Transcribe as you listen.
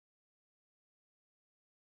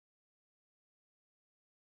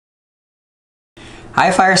Hi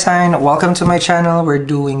fire sign, welcome to my channel. We're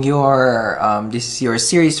doing your this is your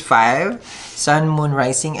series 5, Sun, Moon,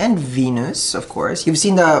 Rising, and Venus. Of course, you've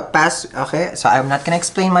seen the past. Okay, so I'm not gonna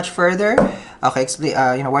explain much further. Okay, explain.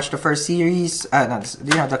 Watch the first series. No,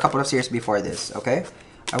 the couple of series before this. Okay,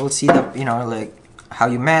 I will see the like how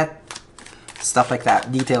you met, stuff like that,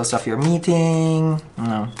 details of your meeting.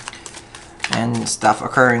 And stuff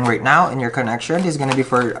occurring right now in your connection. This is gonna be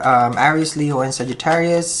for Aries, Leo, and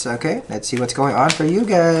Sagittarius. Okay, let's see what's going on for you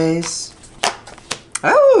guys.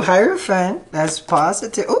 Oh, Hierophant. That's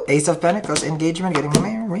positive. Oh, Ace of Pentacles. Engagement. Getting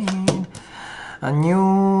married. A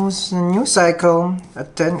new cycle. At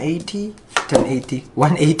 1080. 1080.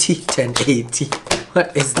 180. 1080.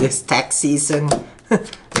 What is this? Tax season.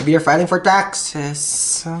 Maybe you're filing for taxes.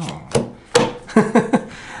 So.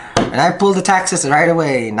 And I pulled the taxes right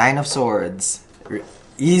away. 9 of Swords.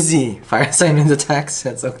 Easy. Fire sign in the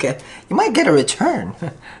taxes. Okay. You might get a return.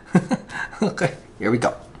 Okay. Here we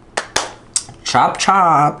go. Chop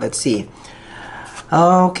chop. Let's see.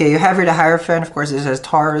 Okay. You have here the Hierophant. Of course, this is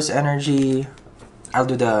Taurus energy. I'll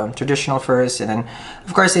do the traditional first. And then,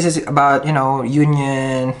 of course, this is about,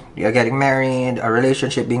 union. You're getting married. A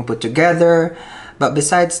relationship being put together. But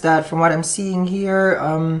besides that, from what I'm seeing here,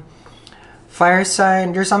 fire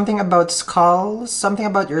sign, there's something about skulls, something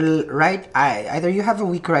about your right eye. Either you have a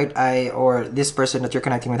weak right eye or this person that you're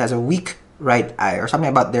connecting with has a weak right eye or something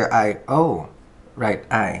about their eye. Oh, right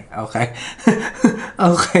eye. Okay.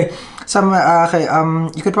 Okay.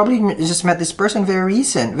 You could probably just met this person very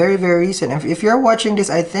recent, very recent. If you're watching this,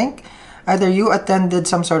 I think either you attended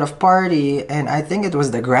some sort of party and I think it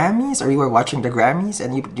was the Grammys, or you were watching the Grammys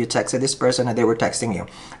and you texted this person and they were texting you.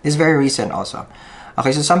 This is very recent also.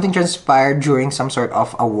 Okay, so something transpired during some sort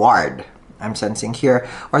of award, I'm sensing here,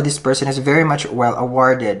 or this person is very much well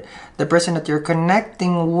awarded. The person that you're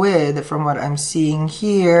connecting with, from what I'm seeing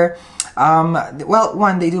here, well,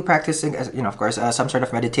 one, they do practice, of course, some sort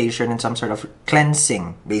of meditation and some sort of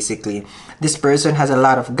cleansing, basically. This person has a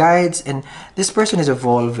lot of guides, and this person is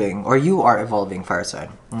evolving, or you are evolving, fire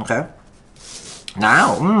sign. Okay?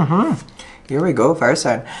 Now, here we go, fire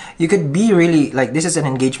sign. You could be really, like, this is an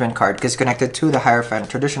engagement card because connected to the Hierophant.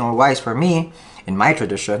 Traditional wise for me, in my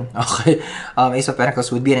tradition, okay, Ace of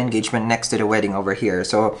Pentacles would be an engagement next to the wedding over here.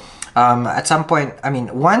 So at some point, I mean,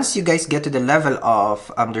 once you guys get to the level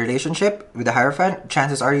of the relationship with the Hierophant,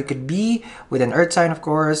 chances are you could be with an earth sign, of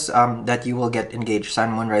course, that you will get engaged.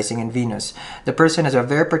 Sun, Moon, Rising, and Venus. The person has a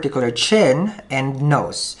very particular chin and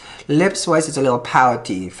nose. Lips wise, it's a little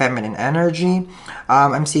pouty, feminine energy.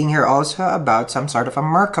 I'm seeing here also about some sort of a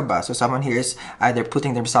Merkaba. So someone here is either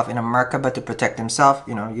putting themselves in a Merkaba to protect themselves.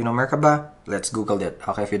 You know Merkaba? Let's Google it,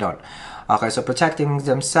 okay, if you don't. Okay, so protecting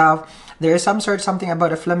themselves. There is something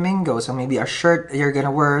about a flamingo. So maybe a shirt you're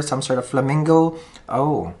gonna wear, some sort of flamingo.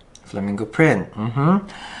 Oh, flamingo print.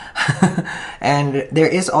 And there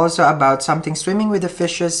is also about something swimming with the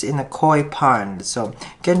fishes in a koi pond. So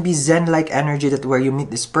can be zen-like energy that where you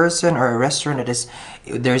meet this person, or a restaurant that is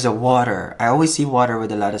there's a water. I always see water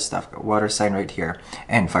with a lot of stuff. Water sign right here,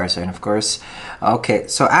 and fire sign, of course. Okay,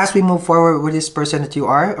 so as we move forward with this person that you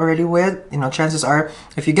are already with, chances are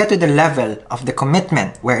if you get to the level of the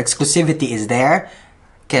commitment where exclusivity is there,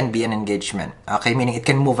 can be an engagement. Okay, meaning it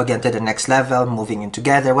can move again to the next level, moving in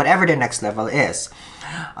together, whatever the next level is.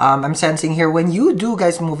 I'm sensing here when you do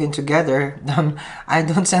guys move in together, I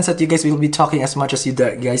don't sense that you guys will be talking as much as you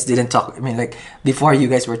guys didn't talk. I mean, like before you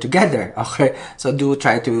guys were together. Okay, so do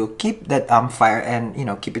try to keep that fire and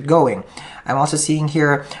keep it going. I'm also seeing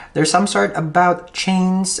here there's some sort about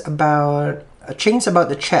chains about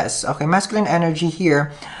the chest. Okay, masculine energy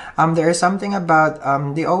here. There is something about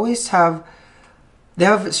they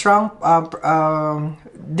have strong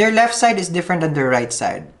their left side is different than their right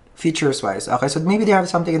side, features wise. Okay, so maybe they have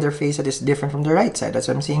something in their face that is different from the right side. That's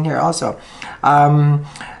what I'm seeing here also.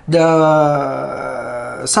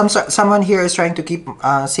 Someone here is trying to keep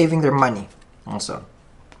saving their money also.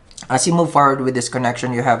 As you move forward with this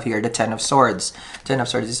connection, you have here the 10 of Swords. 10 of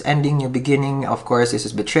Swords is ending, new beginning. Of course, this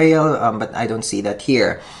is betrayal, but I don't see that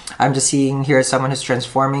here. I'm just seeing here someone who's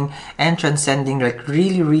transforming and transcending, like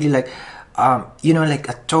really like like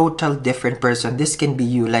a total different person. This can be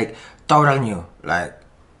you, like total new, like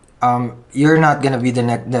you're not gonna be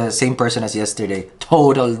the same person as yesterday.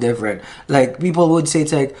 Total different. Like people would say,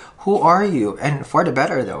 it's like, who are you? And for the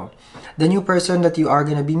better though. The new person that you are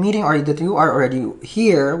gonna be meeting, or that you are already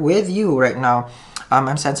here with you right now,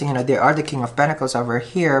 I'm sensing they are the King of Pentacles over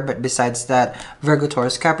here. But besides that, Virgo,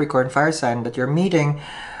 Taurus, Capricorn, fire sign that you're meeting,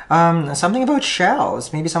 something about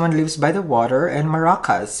shells. Maybe someone lives by the water, and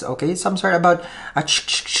maracas. Okay, some sort about a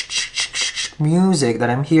music that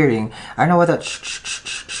I'm hearing. I don't know what that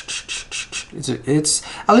It's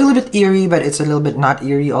a little bit eerie, but it's a little bit not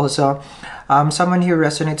eerie also. Someone here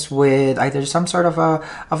resonates with either some sort of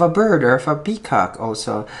a bird or of a peacock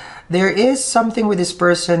also. There is something with this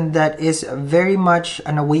person that is very much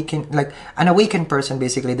an awakened person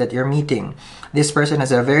basically that you're meeting. This person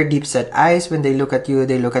has a very deep set eyes. When they look at you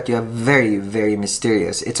very, very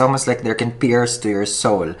mysterious. It's almost like they can pierce to your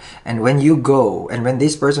soul. And when you go, and when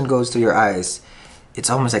this person goes to your eyes, it's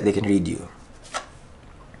almost like they can read you.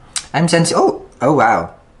 I'm sensing, oh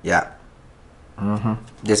wow, yeah.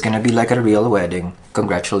 There's gonna be like a real wedding.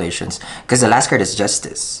 Congratulations. Because the last card is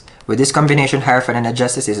Justice. With this combination, Hierophant and a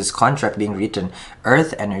Justice is his contract being written.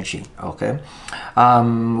 Earth energy, okay?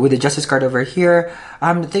 With the Justice card over here,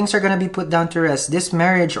 things are gonna be put down to rest. This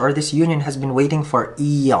marriage or this union has been waiting for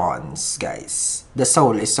eons, guys. The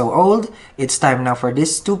soul is so old, it's time now for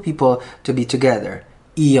these two people to be together.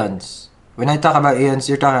 Eons. When I talk about eons,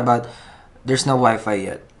 you're talking about there's no Wi-Fi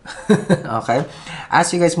yet. Okay,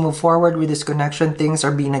 as you guys move forward with this connection, things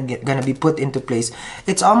are gonna be put into place.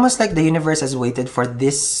 It's almost like the universe has waited for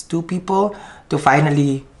these two people to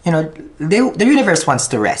finally, you know, the universe wants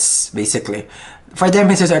to rest basically. For them,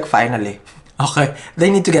 it's just like finally, okay, they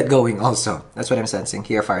need to get going also. That's what I'm sensing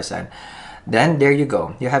here, fire sign. Then there you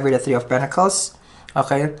go, you have here the Three of Pentacles.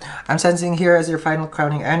 Okay, I'm sensing here as your final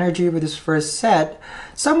crowning energy with this first set,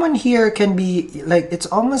 someone here can be like, it's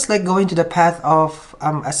almost like going to the path of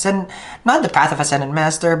not the path of Ascendant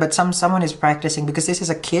Master, but someone is practicing, because this is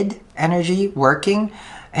a kid energy working.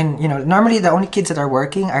 And you know, normally the only kids that are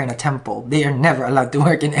working are in a temple. They are never allowed to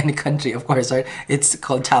work in any country, of course, right? It's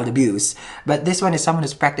called child abuse. But this one is someone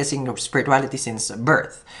who's practicing spirituality since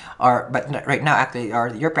birth. But right now, actually,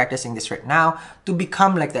 or you're practicing this right now to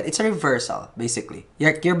become like that. It's a reversal, basically.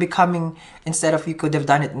 You're becoming, instead of you could have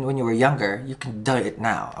done it when you were younger, you can do it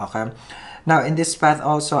now, okay? Now, in this path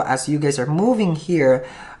also, as you guys are moving here,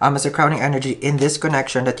 as a crowning energy in this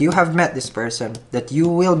connection, that you have met this person, that you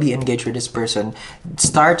will be engaged with this person,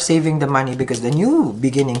 start saving the money, because the new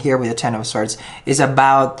beginning here with the Ten of Swords is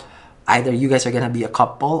about either you guys are gonna be a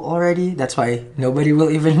couple already. That's why nobody will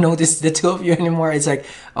even notice the two of you anymore. It's like,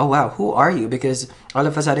 oh wow, who are you? Because all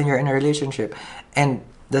of a sudden you're in a relationship. And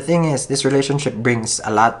the thing is, this relationship brings a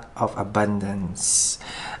lot of abundance.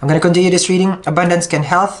 I'm gonna continue this reading. Abundance can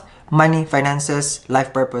health, money, finances,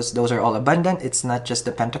 life purpose, those are all abundant. It's not just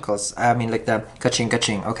the pentacles. I mean, like the ka-ching,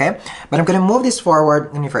 okay? But I'm going to move this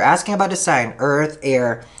forward. And if you're asking about the sign, earth,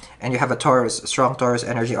 air, and you have a Taurus, strong Taurus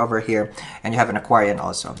energy over here, and you have an Aquarian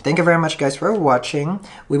also. Thank you very much, guys, for watching.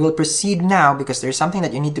 We will proceed now because there's something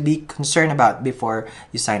that you need to be concerned about before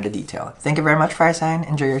you sign the detail. Thank you very much, Fire Sign.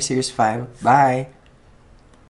 Enjoy your Series 5. Bye!